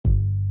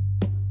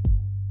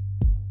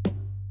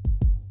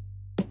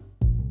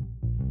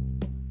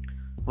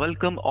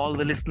Welcome all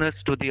the listeners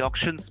to the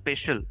auction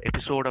special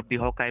episode of the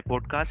Hawkeye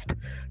podcast.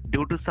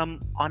 Due to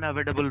some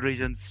unavoidable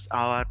reasons,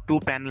 our two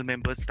panel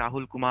members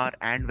Rahul Kumar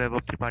and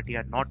Vaibhav Tripathi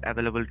are not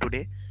available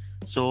today.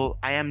 So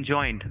I am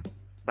joined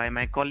by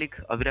my colleague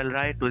Aviral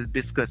Rai to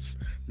discuss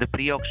the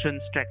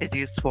pre-auction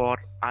strategies for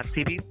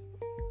RCB,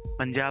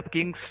 Punjab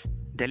Kings,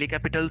 Delhi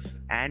Capitals,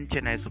 and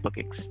Chennai Super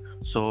Kings.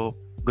 So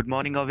good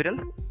morning, Aviral.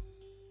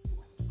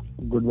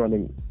 Good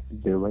morning,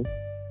 Devai.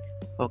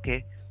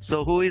 Okay.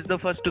 So who is the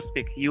first to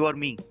speak? You or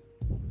me?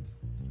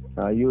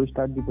 You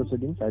start the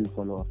proceedings, I'll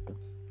follow after.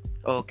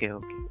 Okay.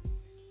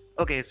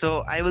 Okay, so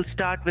I will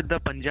start with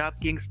the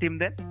Punjab Kings team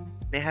then.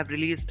 They have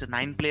released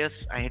 9 players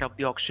ahead of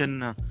the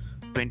auction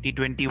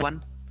 2021,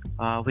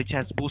 which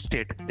has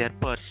boosted their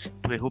purse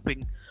to a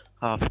whopping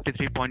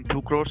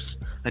 53.2 crores.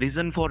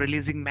 Reason for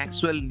releasing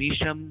Maxwell,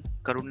 Nisham,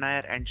 Karun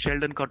Nair, and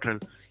Sheldon Cottrell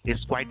is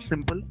quite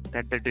simple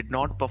that they did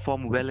not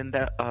perform well in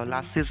the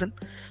last season.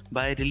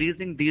 By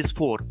releasing these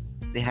four,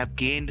 they have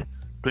gained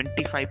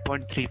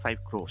 25.35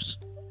 crores.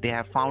 They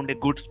have found a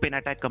good spin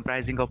attack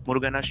comprising of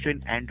Murugan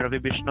Ashwin and Ravi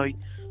Bishnoi.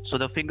 So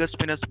the finger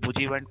spinners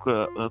Bhujiva and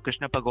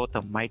Krishnappa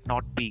Gautam might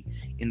not be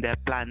in their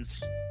plans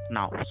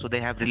now. So they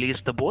have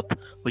released the both,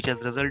 which has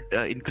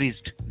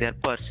increased their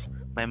purse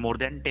by more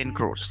than 10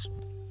 crores.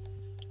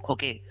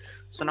 Okay,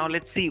 so now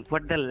let's see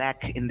what they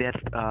lack in their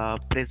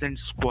present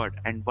squad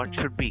and what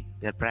should be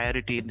their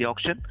priority in the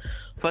auction.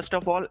 First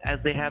of all, as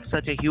they have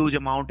such a huge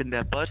amount in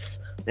their purse,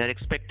 they are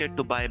expected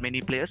to buy many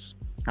players.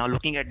 Now,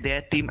 looking at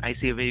their team, I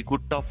see a very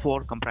good top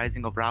four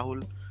comprising of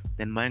Rahul.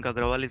 Then Mayank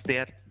Agrawal is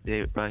there.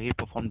 He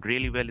performed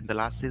really well in the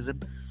last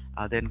season.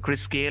 Then Chris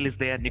Gale is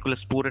there. Nicholas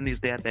Puran is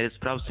there. There is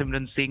Prav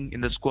Simran Singh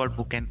in the squad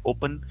who can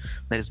open.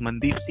 There is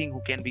Mandeep Singh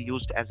who can be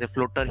used as a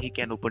floater. He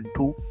can open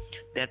too.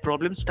 Their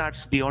problem starts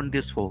beyond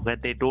this four, where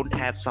they don't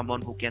have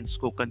someone who can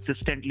score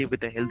consistently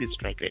with a healthy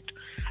strike rate.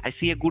 I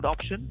see a good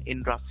option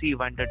in Rassi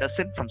van der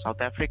Dussen from South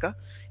Africa.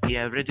 He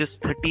averages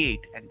 38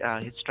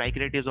 and his strike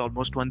rate is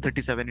almost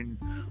 137 in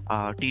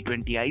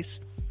T20 ice.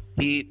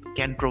 He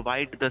can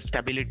provide the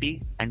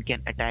stability and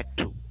can attack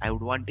too. I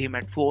would want him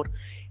at 4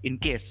 in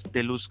case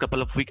they lose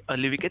couple of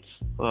early wickets,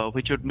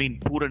 which would mean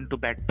Puran to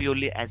bat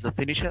purely as a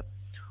finisher.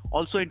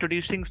 Also,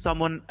 introducing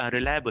someone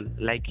reliable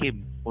like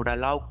him would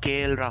allow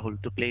KL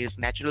Rahul to play his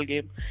natural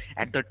game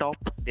at the top.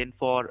 Then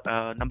for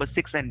number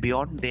 6 and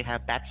beyond, they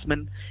have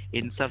batsmen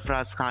in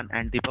Sarfraz Khan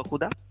and Deepak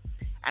Huda.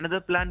 Another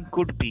plan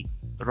could be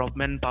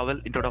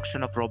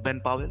introduction of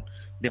Robman Powell.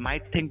 They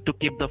might think to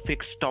keep the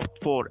fixed top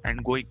 4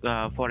 and going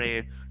for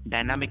a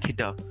dynamic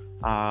hitter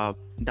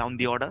down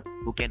the order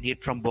who can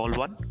hit from ball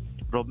 1.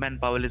 Robman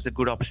Powell is a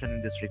good option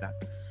in this regard.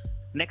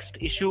 Next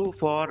issue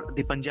for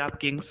the Punjab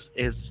Kings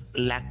is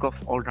lack of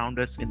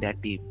all-rounders in their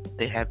team.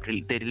 They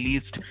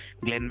released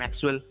Glenn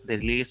Maxwell, they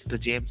released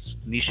James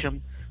Neesham,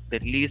 they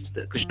released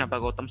Krishnappa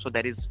Gautam, so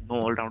there is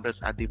no all-rounders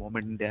at the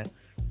moment in their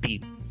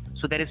team.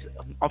 So there is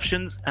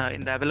options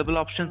in the available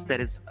options. There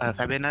is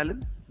Fabian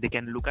Allen they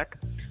can look at,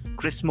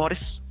 Chris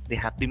Morris, they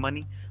have the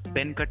money,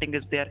 Ben Cutting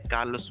is there,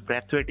 Carlos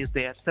Brathwaite is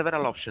there,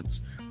 several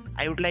options.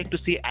 I would like to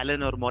see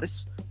Allen or Morris.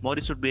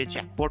 Morris would be a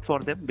jackpot for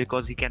them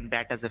because he can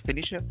bat as a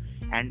finisher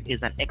and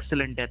is an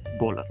excellent death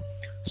bowler.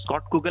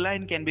 Scott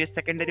Kuggeleijn can be a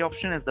secondary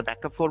option as the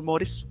backup for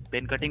Morris.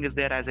 Ben Cutting is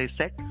there, as I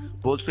said,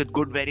 bowls with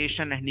good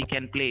variation and he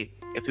can play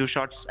a few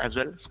shots as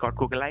well. Scott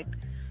Kuggeleijn.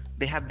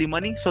 They have the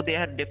money, so they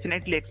are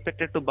definitely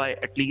expected to buy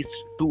at least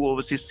 2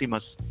 overseas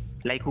seamers,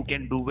 like who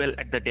can do well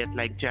at the death,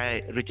 like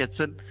Jai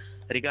Richardson.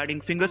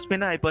 Regarding finger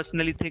spinner, I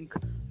personally think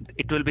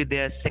it will be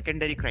their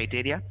secondary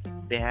criteria.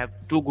 They have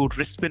 2 good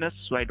wrist spinners,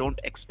 so I don't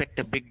expect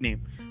a big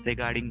name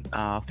regarding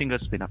finger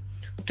spinner.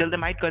 Still, they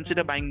might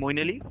consider buying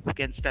Moeen Ali, who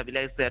can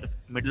stabilize their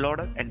middle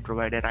order and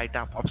provide a right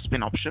arm off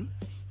spin option.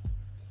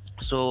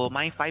 So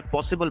my 5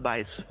 possible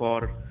buys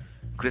for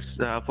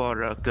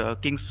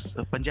Kings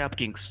Punjab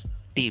Kings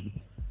team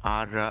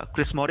are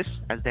Chris Morris,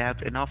 as they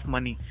have enough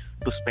money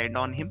to spend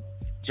on him.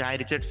 Jai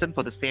Richardson,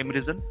 for the same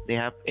reason, they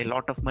have a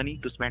lot of money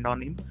to spend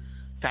on him.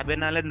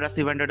 Fabian Allen,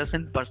 Rassi van der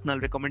Dussen, personal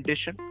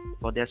recommendation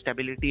for their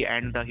stability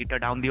and the hitter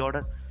down the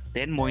order.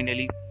 Then Moeen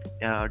Ali,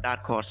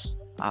 dark horse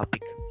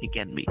pick he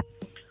can be.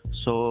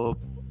 So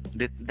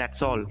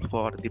that's all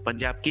for the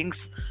Punjab Kings.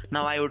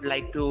 Now I would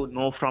like to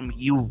know from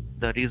you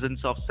the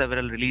reasons of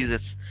several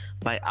releases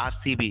by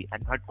RCB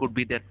and what could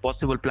be their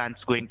possible plans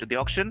going to the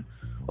auction.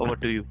 Over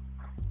to you.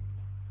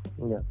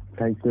 Yeah,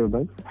 thank you,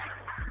 Bhai.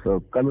 So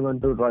coming on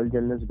to Royal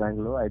Challengers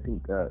Bangalore, I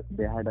think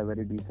they had a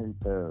very decent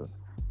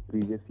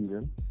previous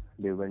season.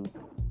 They went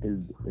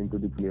into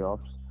the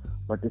playoffs,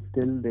 but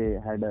still they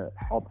had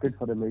opted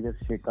for a major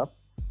shake-up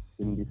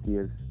in this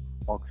year's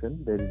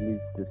auction. They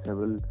released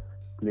several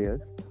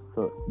players.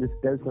 So this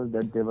tells us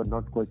that they were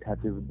not quite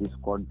happy with the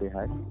squad they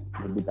had,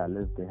 with the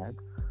balance they had.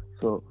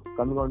 So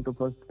coming on to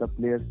first the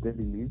players they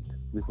released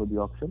before the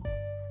auction.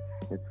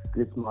 It's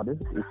Chris Morris,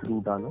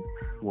 Isru Dana,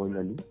 Moeen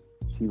Ali,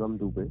 Shivam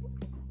Dubey,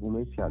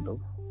 Umesh Yadav,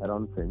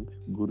 Aaron Finch,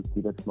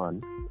 Gurkirat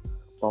Man,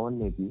 Pawan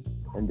Negi,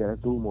 and there are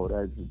 2 more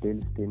as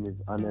Dale Steyn is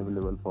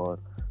unavailable for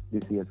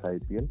this year's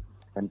IPL.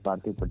 and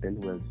Parthiv Patel,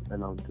 who has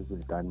announced his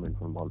retirement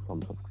from all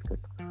forms of cricket.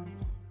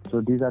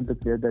 So these are the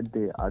players that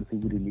the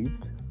RCB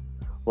released.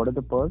 What are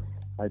the purse?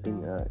 I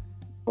think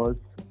purse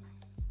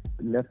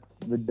left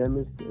with them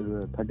is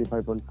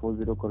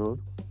 35.40 crore.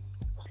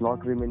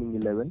 Slot remaining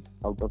 11.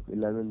 Out of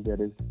 11,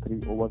 there is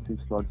 3 overseas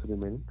slots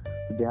remaining.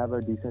 So they have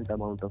a decent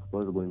amount of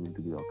purse going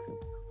into the auction.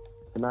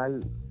 So now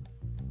I'll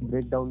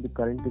break down the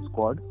current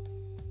squad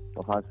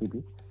of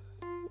RCB.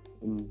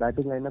 In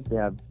batting lineup, they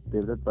have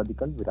Devdutt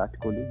Padikkal, Virat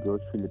Kohli,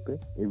 George Philippe,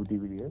 AB de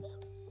Villiers.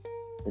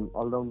 In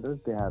all-rounders,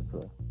 they have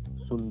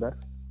Sundar,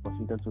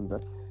 Washington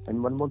Sundar.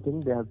 And one more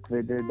thing, they have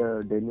traded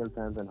Daniel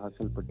Sams and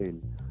Harshal Patel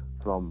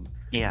from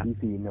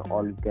DC in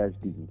all-cash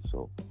deal.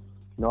 So,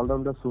 in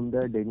all-rounder,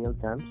 Sundar, Daniel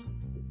Sams.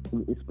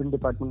 In spin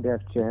department, they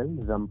have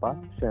Chahal, Zampa,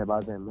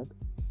 Shahbaz Ahmed.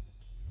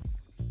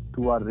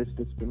 2 are wrist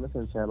spinners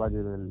and Shahbaz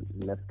is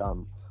a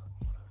left-arm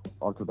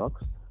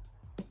orthodox.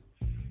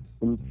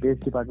 In pace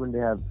department, they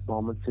have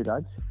Mohammad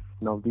Siraj,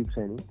 Navdeep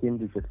Saini, Kane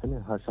Richardson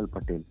and Harshal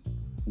Patel.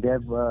 They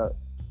have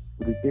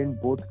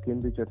retained both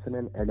Kane Richardson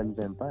and Adam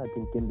Zampa. I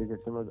think Kane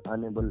Richardson was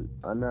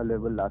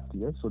unavailable last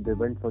year, so they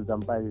went for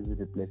Zampa as his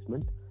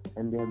replacement,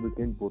 and they have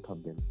retained both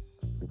of them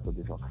before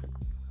this auction.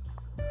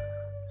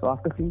 So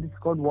after seeing this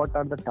squad, what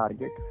are the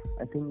targets?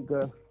 I think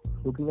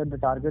looking at the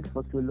targets,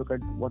 first we'll look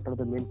at what are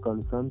the main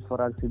concerns for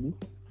RCB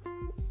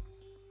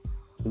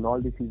in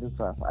all the seasons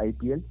of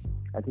IPL.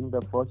 I think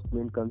the first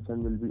main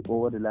concern will be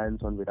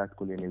over-reliance on Virat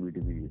Kohli and AB de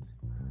Villiers.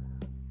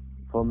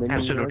 For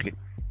many years,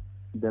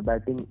 the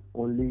batting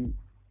only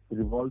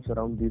revolves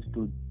around these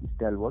 2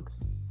 stalwarts.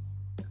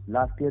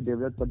 Last year,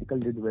 Devdutt Padikkal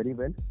did very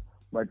well,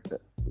 but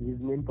his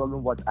main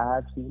problem, what I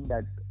have seen,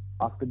 that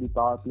after the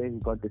power play, he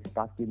got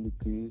stuck in the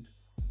crease.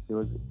 He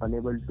was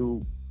unable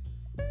to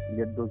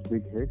get those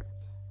big hits.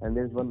 And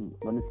there's one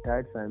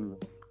stats I'm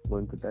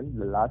going to tell.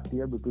 The last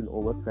year, between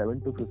over 7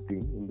 to 15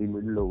 in the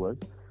middle overs,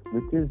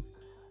 which is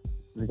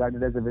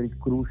regarded as a very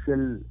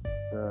crucial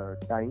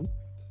time.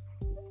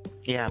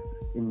 Yeah.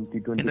 In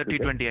T20. In the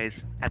T20 eyes,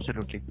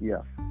 absolutely.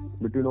 Yeah.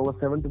 Between over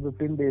 7 to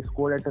 15, they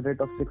scored at a rate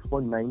of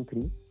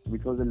 6.93,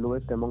 which was the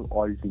lowest among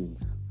all teams.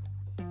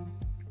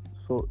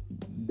 So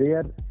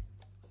there,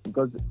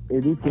 because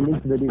AB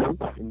finished very well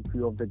in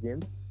few of the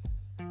games.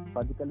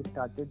 Padikkal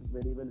started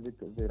very well with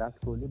Virat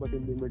Kohli, but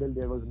in the middle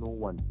there was no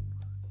one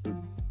to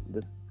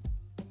just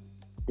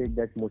take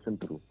that motion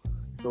through.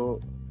 So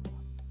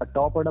a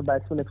top order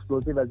batsman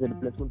explosive as a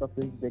replacement of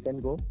him, they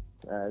can go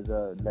as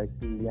like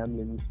Liam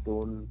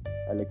Livingstone,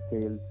 Alex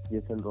Hales,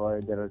 Jason Roy.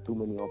 There are too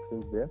many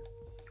options there.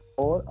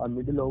 Or a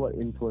middle over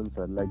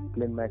influencer like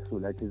Glenn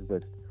Maxwell at his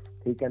best.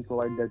 He can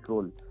provide that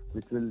role,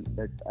 which will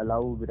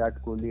allow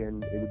Virat Kohli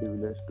and AB de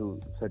Villiers to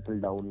settle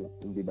down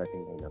in the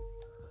batting lineup.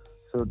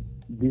 So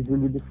this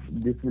will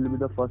be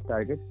the first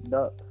target.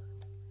 The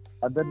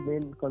other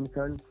main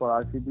concern for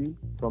RCB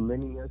from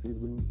many years has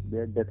been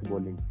their death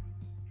bowling,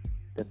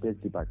 the pace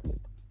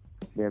department.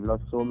 They have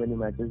lost so many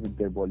matches with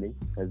their bowling,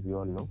 as we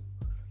all know.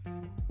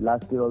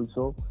 Last year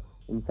also,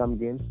 in some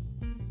games,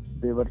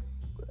 they were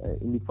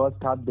in the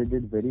first half they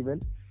did very well.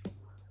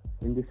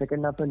 In the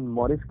second half, when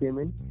Morris came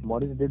in,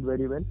 Morris did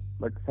very well,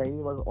 but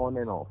Saini was on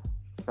and off.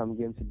 Some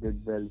games he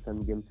did well,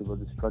 some games he was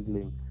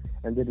struggling,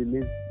 and they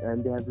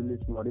have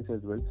released Morris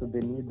as well. So they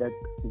need that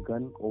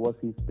gun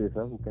overseas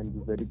pacer who can be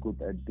very good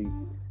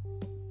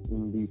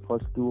in the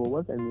first 2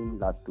 overs and in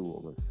last 2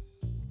 overs.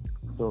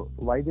 So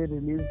why they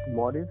released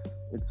Morris?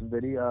 It's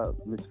very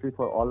mystery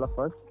for all of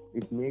us.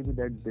 It may be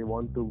that they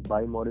want to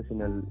buy Morris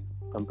in a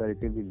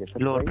comparatively lesser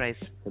lower price.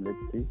 So let's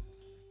see,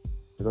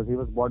 because he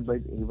was bought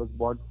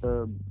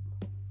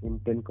in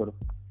 10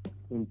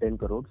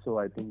 crore. So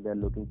I think they're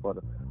looking for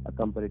a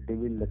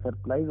comparatively lesser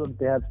price, or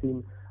they have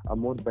seen a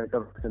more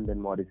better option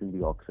than Morris in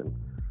the auction.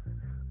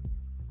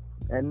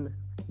 And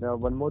now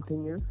one more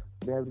thing is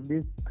they have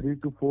released 3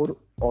 to 4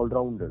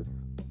 all-rounders,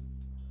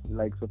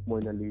 likes of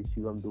Moeen Ali,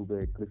 Shivam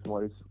Dube, Chris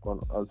Morris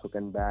also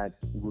can bat.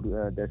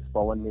 That's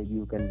Pawan Negi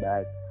who can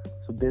bat.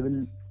 So they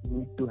will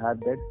need to have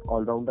that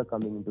all-rounder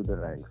coming into the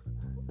ranks.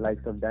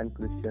 Likes of Dan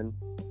Christian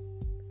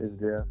is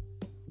there,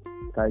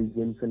 Kyle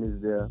Jameson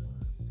is there.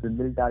 So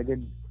they'll target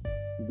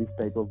this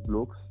type of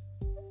blokes.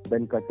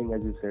 Ben Cutting,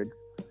 as you said,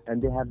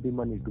 and they have the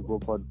money to go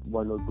for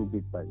 1 or 2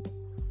 big buys.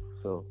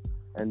 So,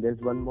 and there's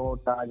one more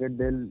target.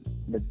 They'll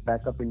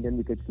backup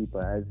Indian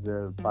wicketkeeper, as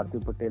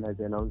Parthiv Patel has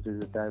announced his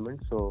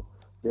retirement. So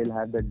they'll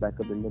have that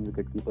backup Indian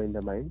wicketkeeper in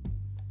the mind,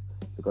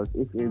 because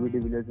if AB de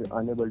Villiers is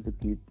unable to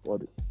keep or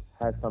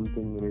has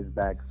something in his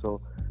bag,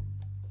 so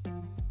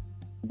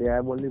they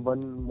have only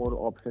one more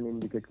option in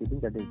wicket keeping,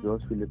 that is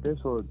George Philippe.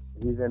 So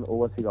he's an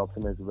overseas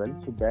option as well.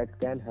 So that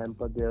can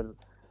hamper their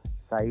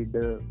side,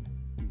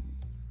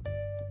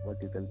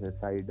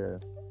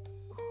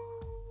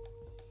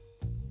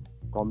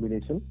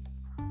 combination,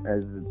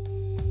 as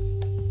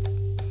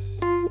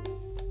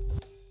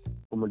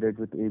accommodate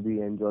with AB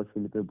and George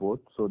Philippe both.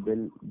 So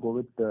they'll go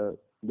with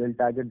they'll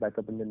target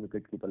backup Indian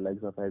wicketkeeper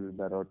likes of Harry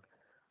Barrott,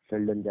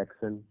 Sheldon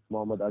Jackson,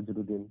 Mohammad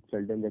Azharuddin.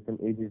 Sheldon Jackson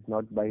age is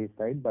not by his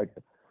side, but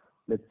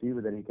let's see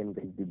whether he can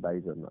get the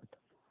buys or not.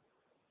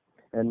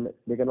 And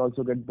they can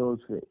also get those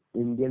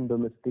Indian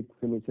domestic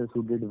finishers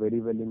who did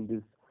very well in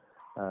this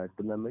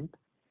tournament,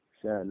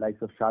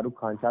 like of Shah Rukh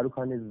Khan. Shah Rukh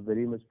Khan is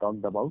very much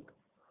talked about.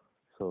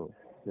 So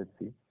let's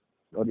see.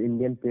 Or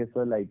Indian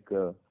pacer like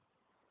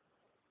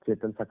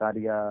Chetan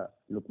Sakaria,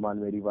 Lukman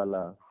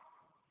Meriwala.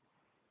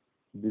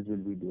 This will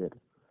be their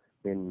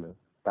main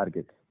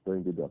targets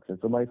going to the auction.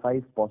 So my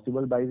five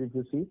possible buys, if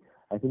you see,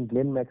 I think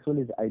Glenn Maxwell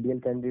is ideal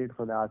candidate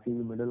for the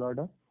RCB middle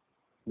order.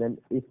 Then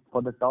if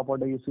for the top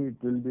order you see, it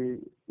will be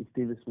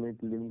Steve Smith,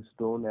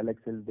 Livingstone,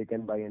 Alex Hill. They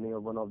can buy any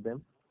of one of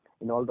them.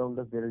 In all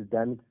rounders there is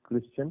Dan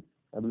Christian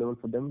available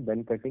for them,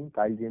 Ben Cutting,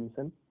 Kyle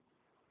Jameson,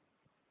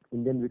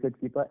 Indian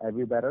wicketkeeper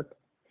Avi Barrett,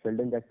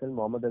 Sheldon Jackson,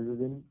 Mohammad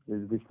Azharuddin,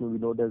 is Vishnu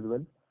Vinod as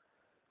well.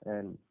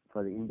 And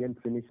for the Indian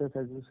finishers,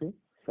 as you say,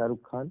 Shah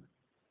Rukh Khan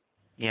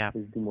Yeah.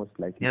 is the most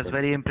likely. Yes,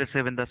 very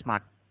impressive in the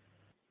smart.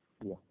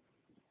 Yeah.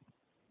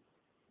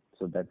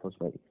 So that was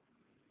my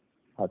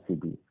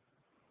RCB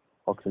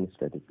auction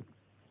strategy.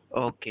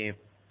 Okay.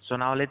 So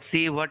now let's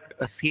see what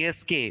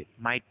CSK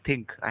might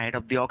think ahead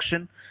of the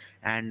auction,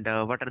 and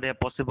what are their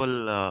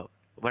possible,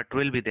 what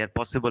will be their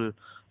possible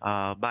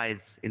buys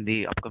in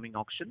the upcoming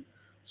auction.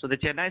 So the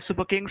Chennai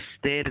Super Kings,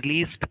 they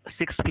released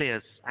 6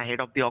 players ahead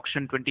of the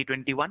auction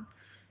 2021.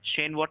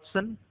 Shane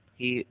Watson,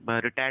 he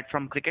retired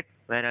from cricket,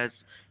 whereas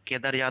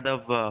Kedar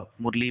Yadav,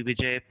 Murli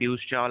Vijay, Piyush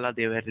Chawla,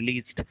 they were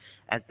released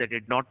as they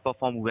did not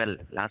perform well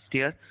last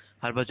year.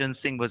 Harbhajan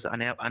Singh was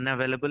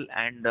unavailable,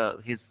 and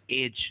his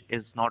age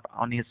is not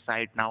on his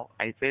side now,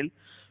 I feel.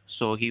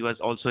 So he was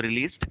also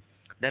released.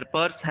 Their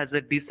purse has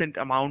a decent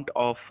amount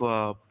of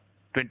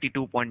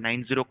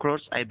 22.90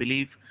 crores. I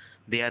believe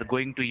they are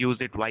going to use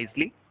it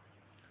wisely.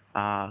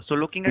 So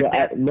looking at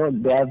Yeah, their, no,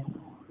 they have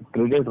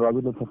traded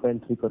Robin Uthappa in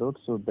 3 crores,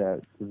 so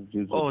that is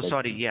used it oh, like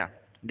sorry, yeah,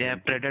 they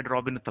have traded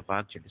Robin Uthappa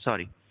actually.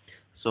 Sorry.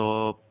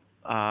 So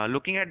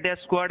looking at their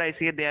squad, I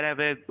see they have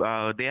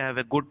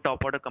a good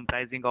top order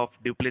comprising of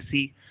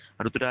Duplessis,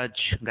 Ruturaj,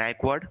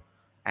 Gaikwad,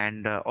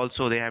 and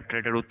also they have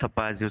traded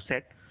Uthappa as you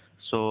said.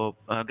 So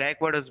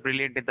Gaikwad was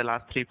brilliant in the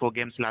last 3-4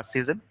 games last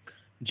season.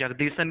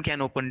 Jagdishan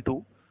can open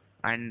too,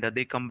 and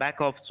the comeback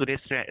of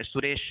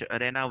Suresh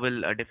Raina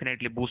will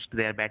definitely boost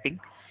their batting.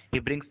 He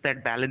brings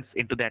that balance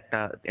into their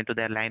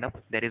lineup.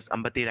 There is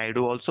Ambati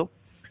Raidu also.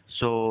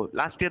 So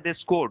last year they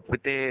scored with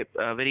a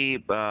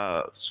very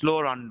slow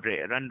run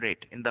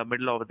rate in the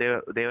middle of they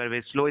were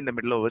very slow in the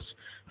middle overs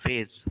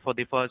phase for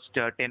the first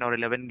 10 or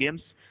 11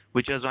 games,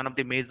 which was one of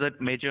the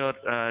major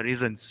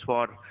reasons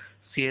for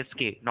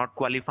CSK not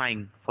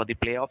qualifying for the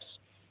playoffs.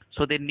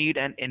 So they need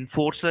an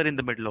enforcer in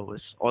the middle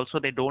overs. Also,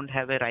 they don't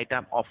have a right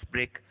arm off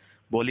break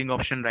bowling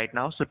option right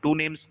now. So two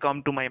names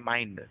come to my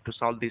mind to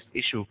solve this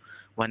issue.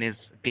 One is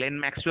Glenn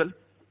Maxwell,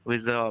 who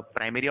is the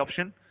primary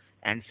option,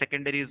 and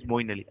secondary is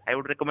Moeen Ali. I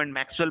would recommend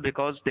Maxwell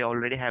because they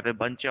already have a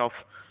bunch of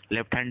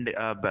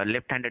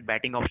left-handed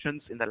batting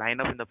options in the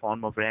lineup in the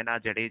form of Raina,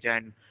 Jadeja,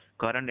 and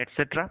Karan,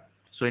 etc.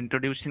 So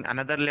introducing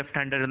another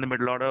left-hander in the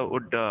middle order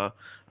would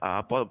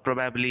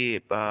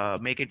probably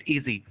make it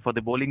easy for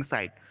the bowling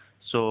side.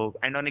 So,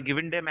 and on a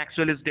given day,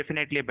 Maxwell is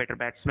definitely a better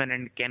batsman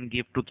and can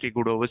give 2-3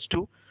 good overs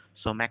too.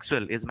 So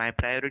Maxwell is my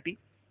priority.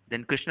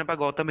 Then Krishnappa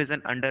Gautam is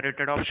an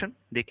underrated option.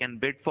 They can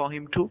bid for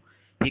him too.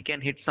 He can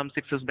hit some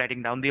sixes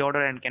batting down the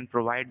order and can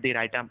provide the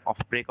right arm off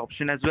break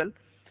option as well.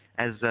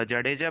 As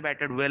Jadeja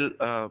batted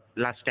well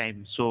last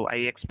time, so I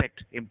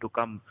expect him to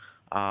come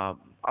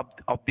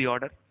up the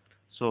order.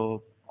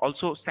 So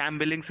also Sam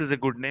Billings is a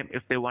good name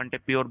if they want a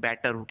pure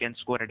batter who can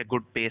score at a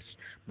good pace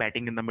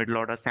batting in the middle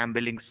order. Sam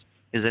Billings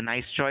is a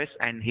nice choice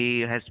and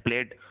he has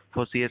played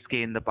for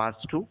CSK in the past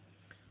too.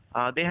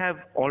 They have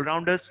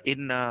all-rounders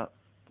in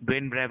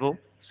Dwayne Bravo,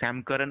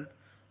 Sam Curran,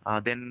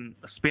 then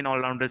spin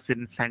all-rounders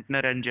in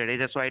Santner and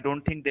Jadeja. So I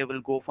don't think they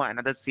will go for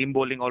another seam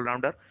bowling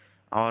all-rounder.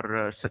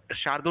 Or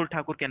Shardul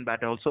Thakur can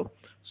bat also.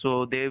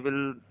 So they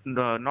will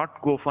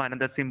not go for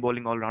another seam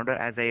bowling all-rounder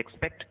as I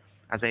expect,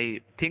 as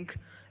I think,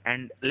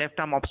 and left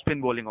arm off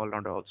spin bowling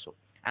all-rounder also.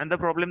 And the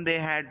problem they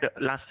had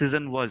last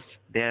season was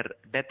their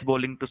death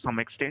bowling to some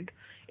extent.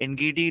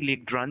 Ngidi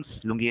leaked runs,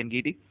 Lungi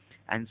Ngidi,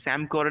 and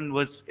Sam Curran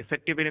was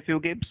effective in a few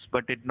games,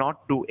 but did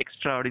not do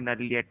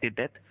extraordinarily at the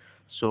death.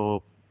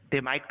 So they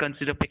might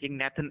consider picking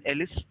Nathan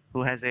Ellis,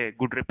 who has a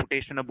good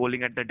reputation of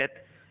bowling at the death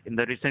in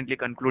the recently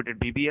concluded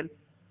BBL.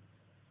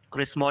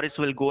 Chris Morris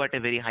will go at a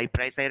very high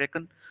price, I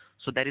reckon.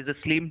 So there is a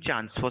slim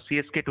chance for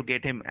CSK to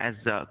get him as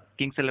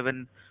Kings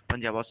 11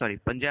 Punjab, or sorry,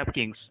 Punjab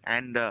Kings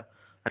and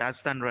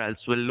Rajasthan Royals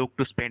will look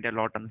to spend a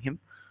lot on him.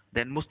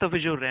 Then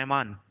Mustafizur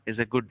Rahman is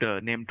a good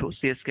name too.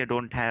 CSK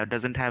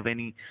doesn't have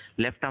any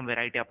left arm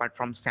variety apart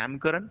from Sam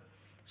Curran,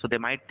 so they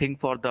might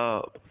think for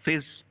the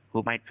Fizz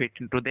who might fit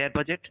into their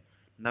budget.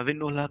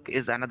 Navin ul Haq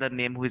is another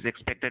name who is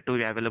expected to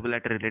be available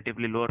at a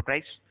relatively lower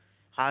price.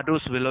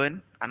 Hardus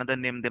Willowen, another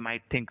name they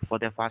might think for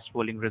their fast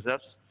bowling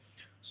reserves.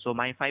 So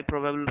my five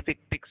probable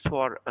picks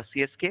for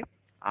CSK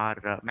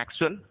are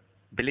Maxwell,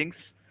 Billings,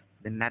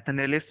 then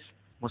Nathan Ellis,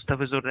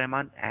 Mustafizur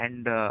Rahman,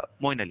 and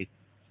Moeen Ali.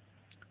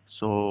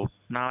 So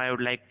now I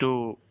would like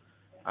to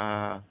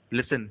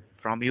listen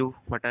from you.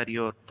 What are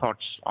your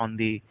thoughts on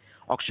the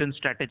auction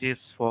strategies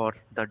for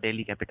the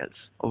Delhi Capitals.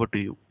 Over to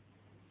you.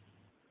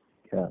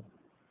 Yeah,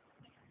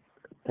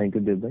 thank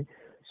you, Devbhai.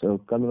 So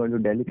coming on to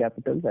Delhi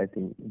Capitals, I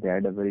think they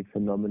had a very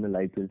phenomenal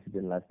IPL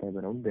season last time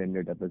around. They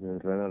ended up as a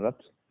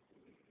runner-ups.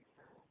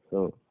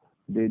 So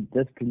they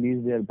just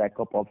released their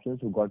backup options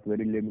who got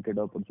very limited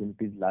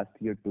opportunities last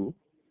year too,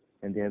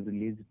 and they have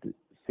released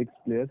 6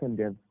 players and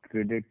they have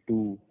traded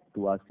two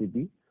to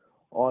RCB.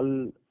 All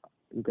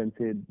you can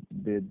say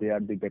they are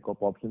the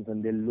backup options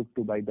and they'll look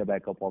to buy the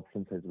backup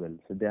options as well.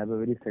 So they have a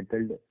very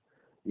settled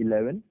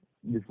 11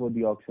 before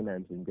the auction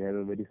ends. They have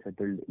a very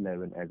settled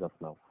 11 as of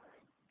now.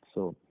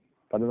 So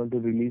coming on to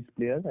released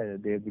players,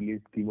 they have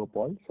released Timo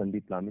Paul,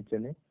 Sandeep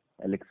Lamichhane,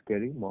 Alex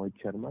Carey, Mohit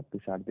Sharma,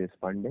 Tushar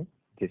Deshpande,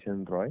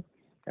 Jason Roy,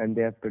 and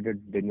they have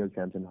traded Daniel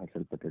Samson,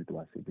 Harshal Patel to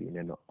RCB in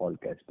an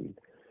all-cash deal.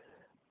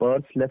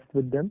 Perth left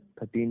with them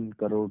 13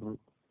 crore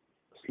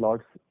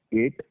slots,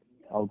 8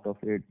 out of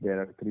 8 there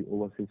are 3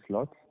 overseas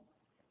slots.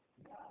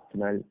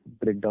 So I'll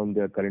break down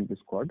their current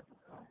squad.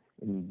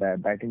 In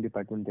batting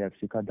department they have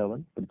Shikha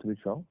Dhawan, Prithvi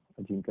Shaw,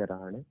 Ajinkya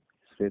Rahane,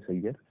 Shreyas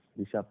Iyer,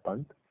 Rishabh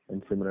Pant,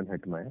 and Simran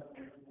Hetmeyer.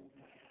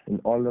 In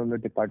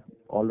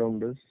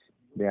all-rounders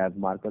they have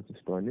Marcus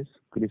Stoinis,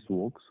 Chris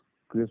Wokes.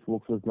 Chris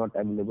Wokes was not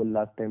available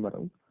last time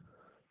around,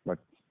 but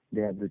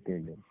they have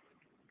retained him.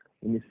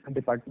 In the spin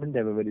department, they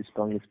have a very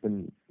strong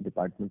spin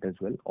department as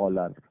well. All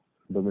are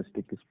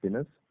domestic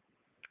spinners.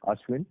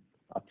 Ashwin,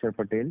 Akshar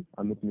Patel,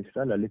 Amit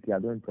Mishra, Lalit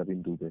Yadav, and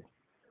Praveen Dubey.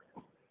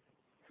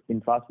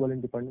 In fast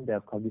bowling department, they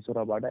have Khagisor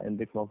Abada,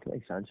 Enric Mauchla,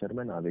 Ishan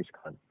Sharma, and Avesh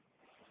Khan.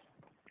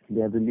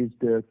 They have released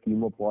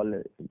Timo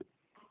Paul.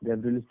 They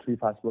have released 3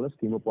 fast bowlers: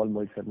 Timo Paul,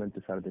 Mohit Sharma, and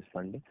Tushar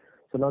Deshpande.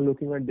 So now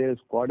looking at their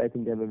squad, I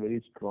think they have a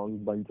very strong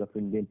bunch of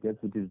Indian players,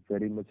 which is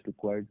very much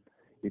required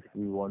if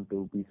we want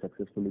to be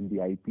successful in the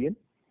IPL.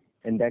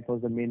 And that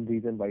was the main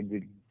reason why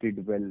they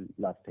did well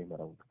last time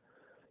around.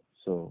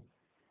 So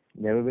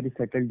they have a very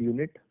settled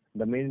unit.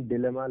 The main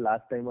dilemma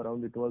last time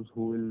around it was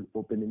who will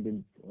open in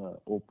the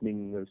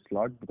opening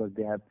slot, because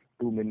they have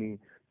too many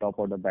top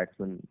order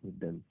batsmen with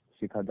them.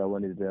 Shikha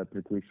Dhawan is there,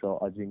 Prithvi Shaw,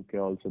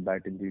 Ajinkya also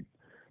bat in the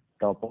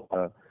top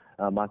order.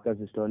 Marcus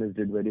Stoinis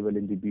did very well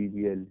in the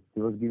BBL.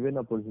 He was given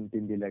opportunity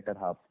in the latter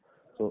half,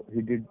 so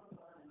he did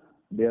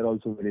there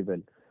also very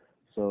well.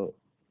 So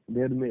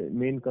their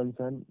main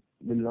concern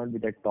will not be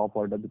that top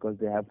order, because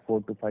they have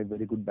 4 to 5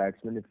 very good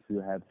batsmen. If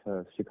you have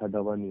Shikha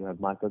Dhawan, you have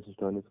Marcus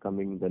Stoinis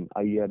coming, then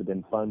Iyer,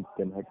 then Pant,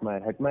 then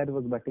Hetmeyer. Hetmeyer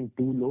was batting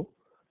too low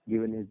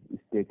given his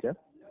stature.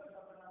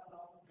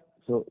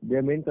 So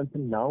their main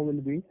concern now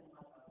will be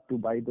to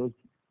buy those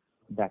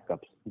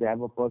backups. They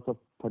have a purse of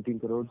 13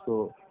 crores,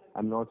 so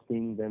I'm not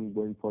seeing them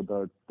going for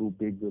the 2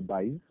 big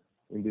buys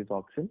in this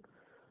auction,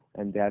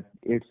 and they have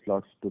 8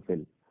 slots to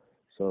fill.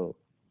 So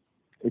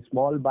it's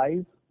small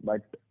buys,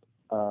 but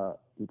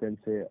you can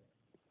say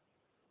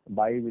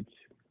buy which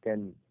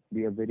can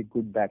be a very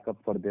good backup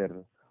for their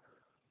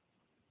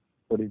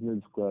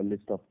original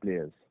list of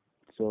players.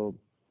 So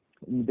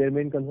their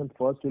main concern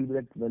first will be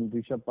that when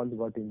Rishabh Pant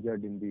got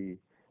injured in the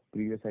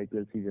previous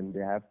IPL season,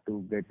 they have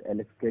to get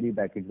Alex Carey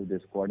back into the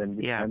squad, and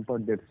which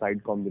hampered their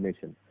side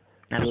combination.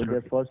 Absolutely. So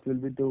their first will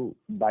be to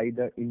buy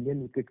the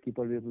Indian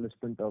wicketkeeper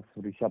replacement of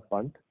Rishabh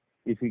Pant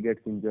if he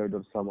gets injured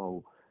or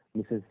somehow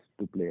misses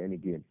to play any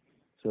game.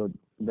 So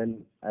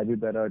then Avi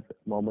Barrett,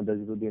 Mohammad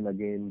Azharuddin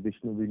again,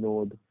 Vishnu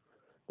Vinod,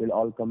 will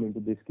all come into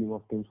the scheme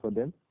of things for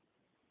them.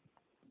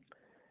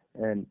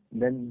 And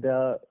then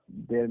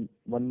their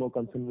one more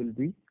concern will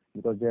be,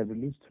 because they have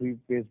released 3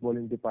 pace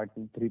bowling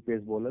department, 3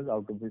 pace bowlers,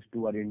 out of which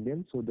 2 are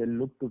Indian, so they'll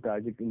look to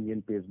target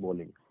Indian pace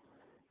bowlers,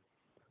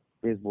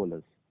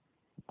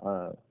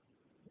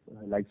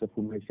 likes of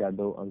Umesh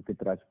Yadav,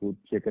 Ankit Rajput,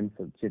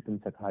 Chetan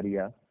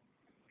Sakharia,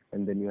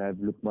 and then you have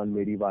Lukman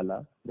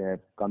Meriwala. They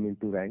have come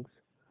into ranks.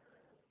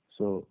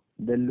 So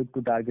they'll look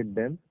to target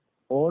them,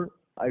 or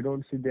I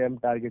don't see them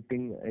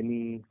targeting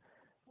any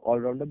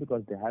all-rounder,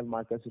 because they have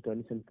Marcus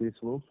Stoinis and Chris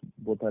Wokes.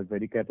 Both are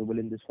very capable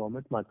in this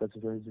format. Marcus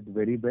Stoinis did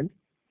very well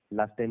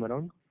last time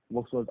around.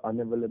 Wokes was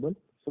unavailable,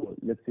 so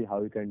let's see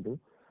how he can do.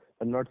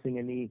 I'm not seeing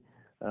any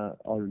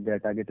they're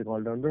targeting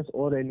all-rounders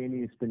or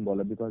any spin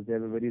bowler, because they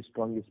have a very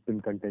strong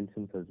spin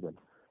contentions as well.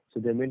 So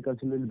their main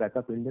concern will back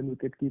up Indian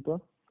wicketkeeper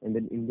and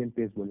then Indian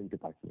pace bowling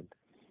department.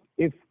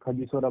 If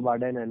Khagisor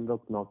Abada and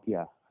Anurag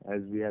Nokia,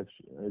 as we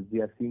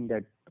are seeing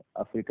that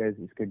Africa is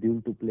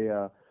scheduled to play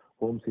a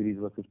home series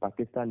versus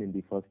Pakistan in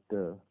the first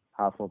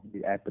half of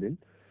the April.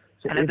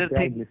 So another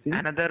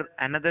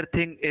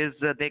thing is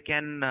they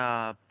can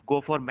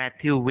go for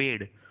Matthew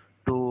Wade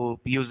to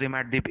use him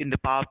in the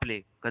power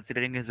play.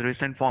 Considering his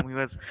recent form, he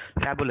was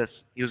fabulous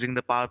using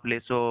the power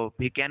play. So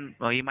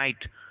he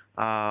might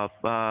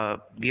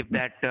give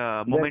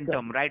that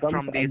momentum right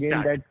from the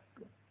start.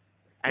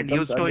 And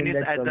use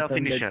Stoinis as a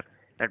finisher.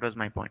 That was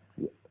my point.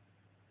 Yeah.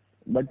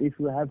 But if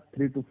you have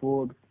 3 to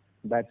 4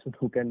 batsmen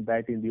who can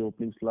bat in the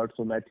opening slot,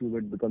 so Matthew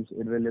Wade becomes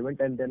irrelevant,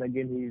 and then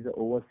again he is an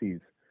overseas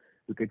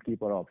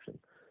wicketkeeper option.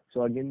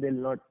 So again they'll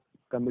not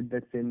commit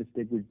that same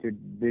mistake which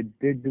they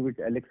did do with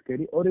Alex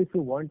Carey. Or if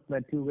you want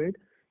Matthew Wade,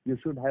 you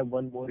should have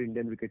one more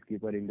Indian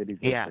wicketkeeper in the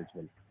reserve as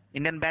well.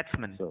 Indian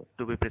batsman, So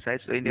to be precise.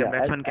 So Indian yeah,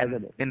 batsman as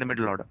can in the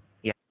middle order.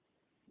 Yeah.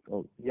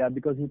 oh yeah,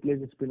 because he plays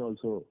spin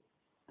also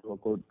to a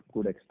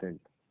good extent.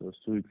 So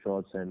sweep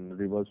shots and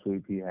reverse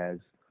sweep he has.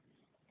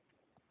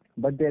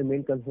 But their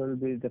main concern will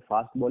be the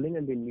fast bowling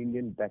and the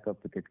Indian backup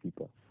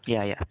wicketkeeper.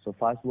 Yeah, yeah. So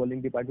fast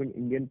bowling department,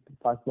 Indian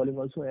fast bowling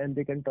also, and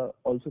they can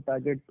also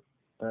target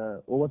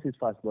overseas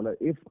fast bowler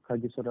if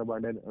Khagisar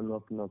Rabada and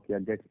Anwar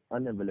Nokia gets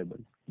unavailable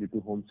due to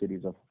home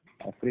series of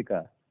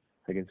Africa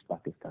against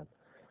Pakistan.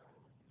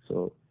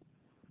 So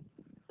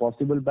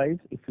possible buys,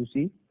 if you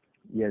see,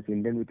 yes,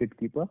 Indian wicket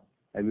keeper,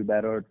 Abhi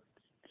Barrett,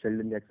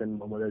 Sheldon Jackson,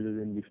 Mohammad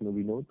Azharuddin, Vishnu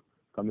Vinod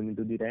coming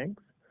into the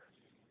ranks.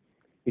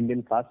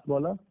 Indian fast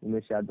bowler,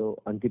 Umesh Yadav,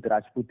 Ankit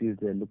Rajput is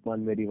there,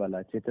 Lukman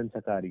Meriwala, Chetan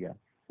Sakaria,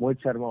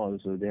 Mohit Sharma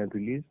also they have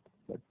released,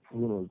 but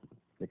who knows,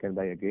 they can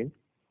buy again.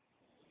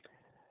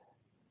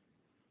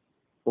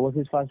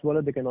 Overseas fast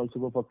bowler, they can also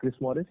go for Chris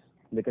Morris,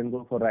 they can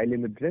go for Riley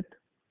Midret,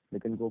 they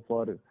can go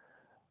for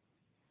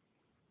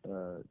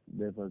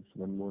there was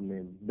one more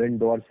name, Ben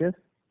Dorses.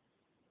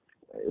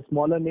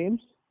 Smaller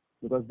names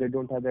because they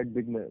don't have that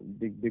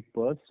big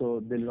purse,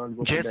 so they'll not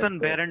go for Jason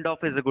that.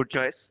 Behrendorff is a good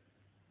choice.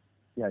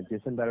 Yeah,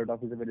 Jason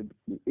Baradoff is a very.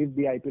 If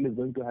the IPL is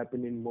going to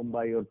happen in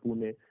Mumbai or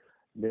Pune,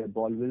 the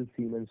ball will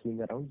seam and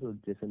swing around. So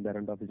Jason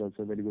Baradoff is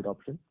also a very good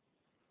option.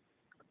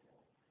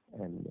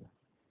 And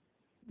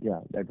yeah,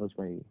 that was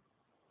my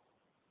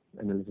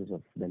analysis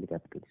of Delhi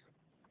Capitals.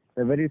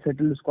 A very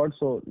settled squad,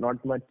 so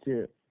not much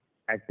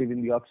active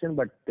in the auction,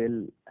 but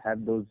they'll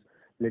have those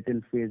little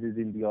phases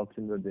in the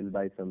auction where they'll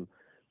buy some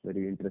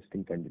very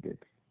interesting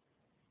candidates.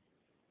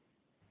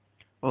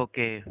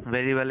 Okay,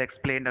 very well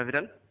explained,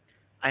 Aviral.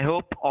 I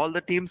hope all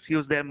the teams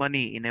use their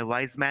money in a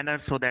wise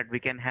manner so that we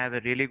can have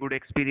a really good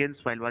experience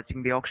while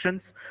watching the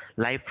auctions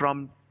live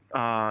from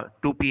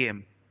 2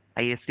 p.m.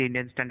 IST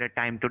Indian Standard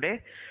Time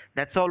today.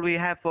 That's all we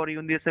have for you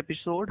in this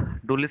episode.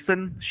 Do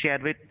listen,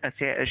 share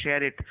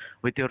it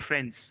with your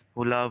friends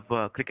who love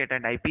cricket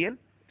and IPL.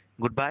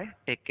 Goodbye.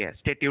 Take care.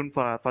 Stay tuned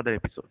for further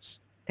episodes.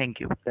 Thank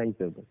you. Thank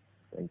you.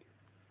 Thank you.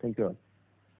 Thank you all.